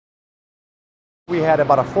We had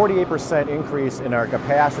about a 48% increase in our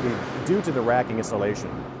capacity due to the racking installation.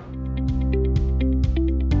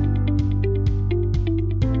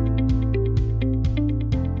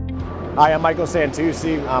 Hi, I'm Michael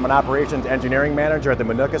Santucci. I'm an operations engineering manager at the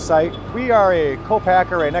Minooka site. We are a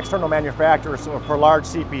co-packer and external manufacturer for large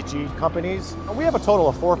CPG companies. We have a total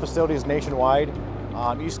of 4 facilities nationwide,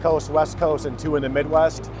 East Coast, West Coast, and 2 in the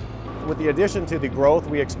Midwest. With the addition to the growth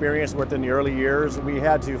we experienced within the early years, we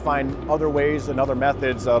had to find other ways and other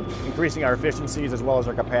methods of increasing our efficiencies as well as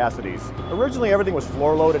our capacities. Originally, everything was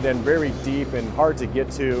floor loaded and very deep and hard to get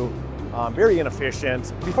to. Very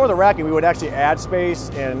inefficient. Before the racking, we would actually add space,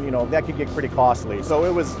 and that could get pretty costly. So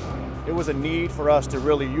it was a need for us to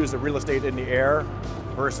really use the real estate in the air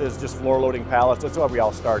versus just floor loading pallets. That's why we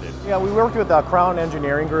all started. Yeah, we worked with the Crown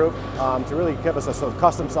Engineering Group to really give us a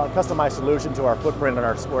customized solution to our footprint in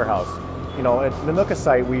our warehouse. At the Minooka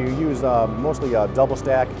site, we use mostly double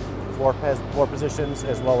stack floor positions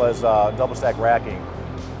as well as double stack racking.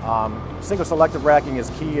 Single selective racking is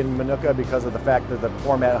key in Minooka because of the fact that the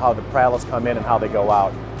format, how the pallets come in and how they go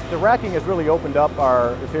out. The racking has really opened up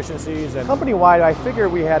our efficiencies, and company-wide I figure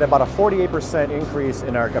we had about a 48% increase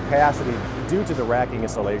in our capacity due to the racking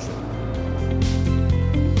installation.